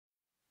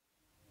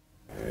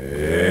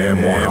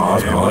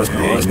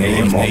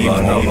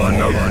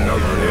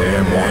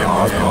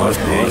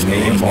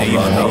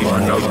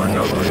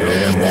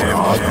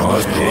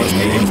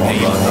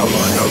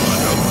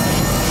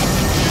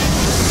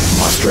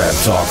My strap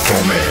talk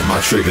for me, my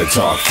trigger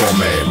talk for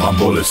me, my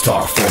bullets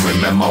talk for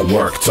me, man, my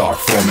work talk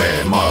for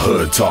me, my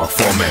hood talk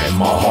for me,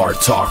 my heart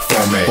talk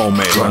for me.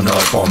 Run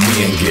up on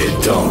me and get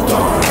dumped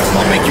on.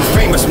 I'll make you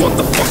famous,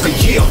 motherfucker,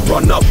 yeah.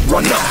 Run up,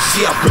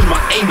 see I bring my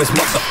aim is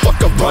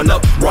motherfucker. Run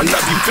up,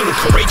 you feeling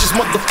courageous,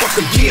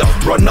 motherfucker, yeah.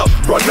 Run up,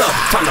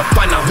 time to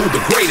find out who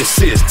the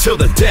greatest is. Till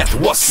the death,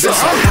 what's up?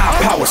 This a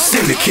high power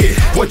syndicate.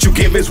 What you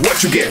give is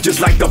what you get. Just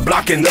like the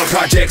block in the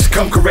projects.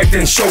 Come correct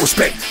and show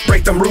respect.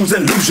 Break them rules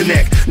and lose your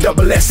neck.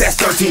 Double S, that's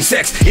 13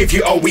 sex. If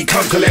you owe, we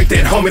come collect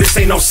it. Homie, this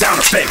ain't no sound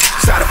effect.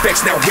 Side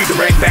effects now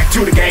redirect back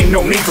to the game.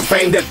 No need for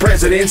fame, that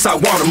presidents, I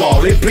want them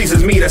all. It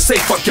pleases me to say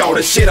fuck y'all.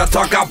 The shit I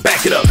talk, I'll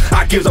back it up.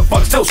 I gives a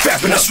fuck, still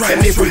strapping up.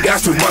 And if we got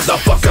to,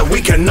 motherfucker,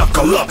 we can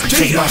knuckle up.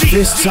 Cause my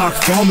fists talk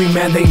for me,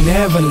 man, they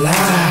never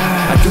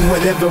lie. I do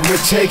whatever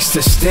it takes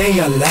to stay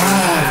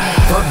alive.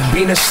 Fuck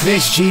being a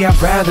snitch, G, I'd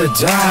rather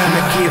die.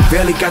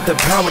 Mackiaveli got the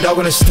power, dog,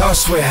 when it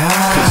starts with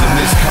high. Cause in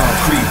this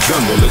concrete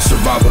jungle, it's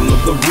survival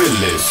of the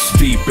realest.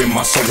 Deep in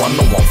my soul, I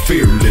know I'm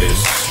fearless.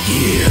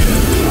 Yeah,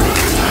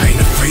 I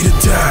ain't afraid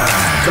to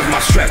die. Cause my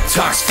strap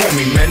talks for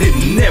me, man, it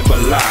never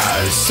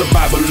lies.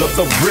 Survival of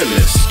the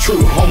realest.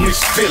 True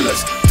homies feel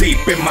us.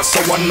 Deep in my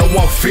soul, I know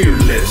I'm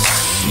fearless.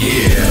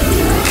 Yeah,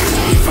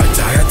 if I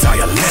die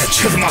a legend.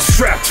 Cause my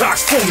strap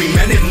talks for me,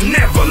 man, it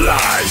never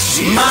lies.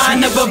 Yeah.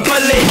 Mind of a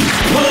bullet,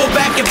 pull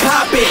back and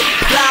pop it.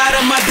 Fly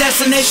to my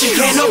destination,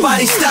 can't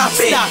nobody stop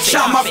it.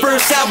 Shot my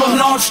first album,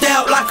 launched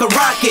out like a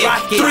rocket.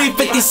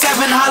 357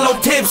 hollow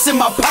tips in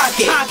my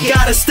pocket.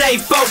 Gotta stay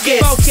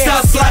focused,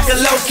 stuck like a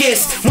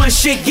locust. When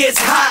shit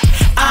gets hot,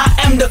 I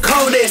am the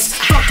coldest.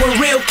 Fuck with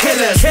real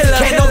killers,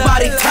 can't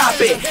nobody top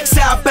it.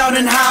 Southbound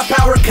and high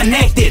power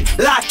connected,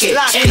 lock it.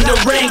 In the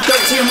ring,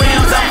 13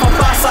 rounds, I'm a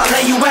boss, I'll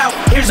lay you out.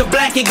 Here's a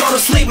blanket, go to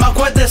sleep, my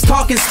quartet's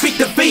talking, speak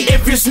the beat.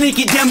 If you're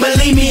sneaky, then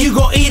believe me, you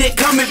gon' eat it,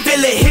 come and feel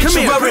it. Hit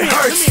you where it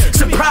hurts,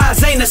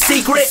 surprise ain't a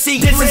secret. This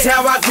is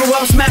how I grew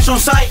up, smash on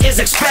sight is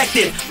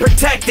expected.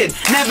 Protected,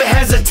 never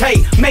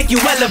hesitate, make you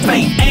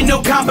elevate. Ain't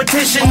no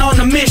competition on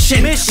the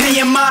mission. Me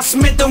and my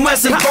Smith &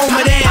 Wesson boom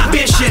with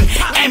ambition.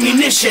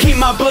 Ammunition, keep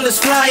my bullets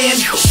flying,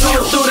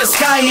 shoot through the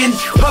sky and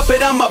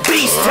puppet, I'm a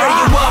beast, tear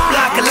you up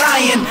like a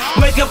lion.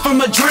 Wake up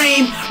from a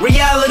dream,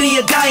 reality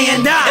of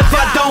dying. If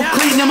I don't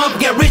clean them up,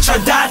 get rich or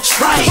die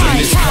trying. In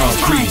this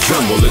concrete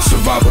jungle, it's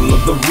survival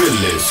of the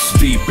realest.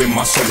 Deep in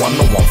my soul, I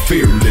know I'm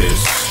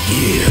fearless.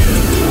 Yeah,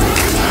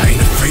 I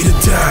ain't afraid to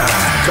die.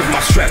 Cause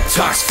my strap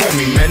talks for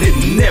me, man, it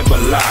never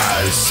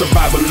lies.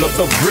 Survival of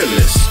the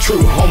realest.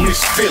 True homies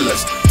feel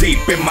us.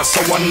 Deep in my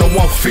soul, I know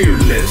I'm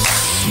fearless.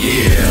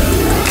 Yeah,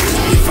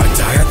 if I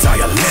die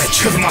a legend.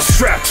 Cause my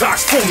strap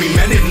talks for me,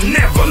 man, it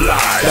never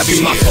lies. That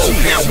be my hope,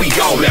 now we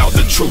all out.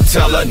 The truth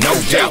teller, no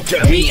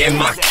doubt. Me and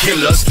my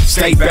killers,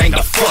 stay bang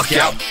the fuck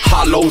out.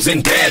 Hollows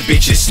and bad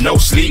bitches, no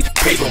sleep,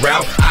 paper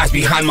out. Eyes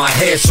behind my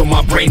head so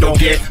my brain don't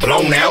get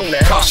blown out.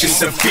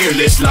 Cautious and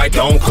fearless like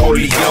Don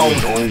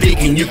Corleone.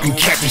 Thinking you can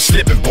catch me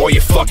slipping, boy,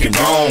 you're fucking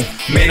wrong.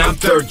 Man, I'm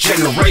third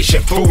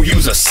generation, fool,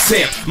 you's a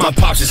simp. My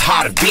pops is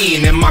hot of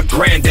being and my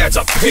granddad's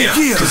a pimp.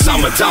 Cause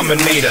I'm a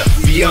dominator,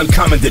 the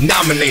uncommon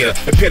denominator.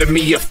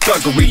 Epitome of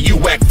thuggery, you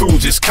whack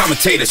fools is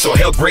commentators. So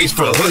hell grace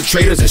for hood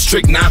traders and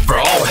strict nine for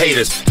all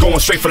haters. Going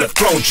straight for the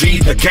throne, G,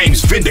 the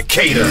game's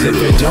vindicator. If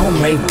it don't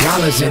make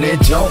dollars and it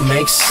don't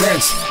make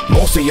sense,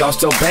 most of y'all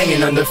still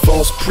banging under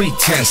false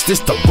pretense. This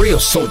the real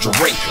soldier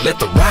rate, let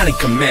the riding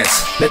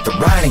commence. Let the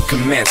riding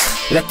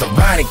commence, let the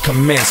riding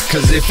commence.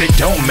 Cause if it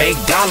don't make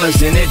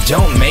dollars and it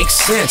don't make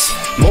sense,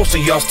 most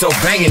of y'all still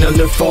banging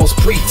under false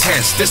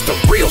pretense. This the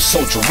real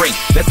soldier rate,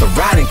 let the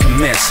riding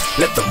commence.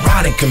 Let the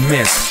riding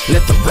commence,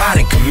 let the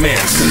riding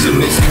commence. Cause in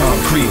this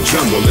concrete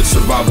jungle, it's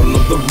survival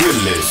of the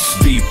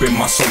realest. Deep in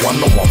my soul, I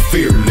know I'm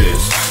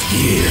fearless.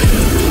 Yeah,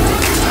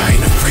 I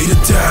ain't afraid to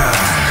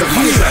die. Cause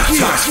my strap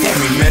talks for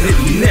me, man, it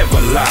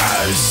never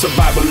lies.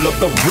 Survival of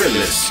the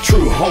realest.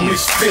 True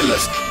homies feel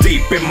us.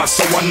 Deep in my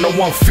soul, I know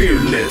I'm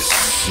fearless.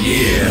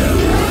 Yeah,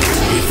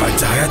 if I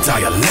die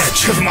a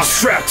legend. Cause my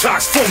strap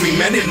talks for me,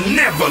 man, it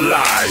never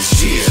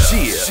lies.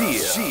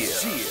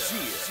 Yeah.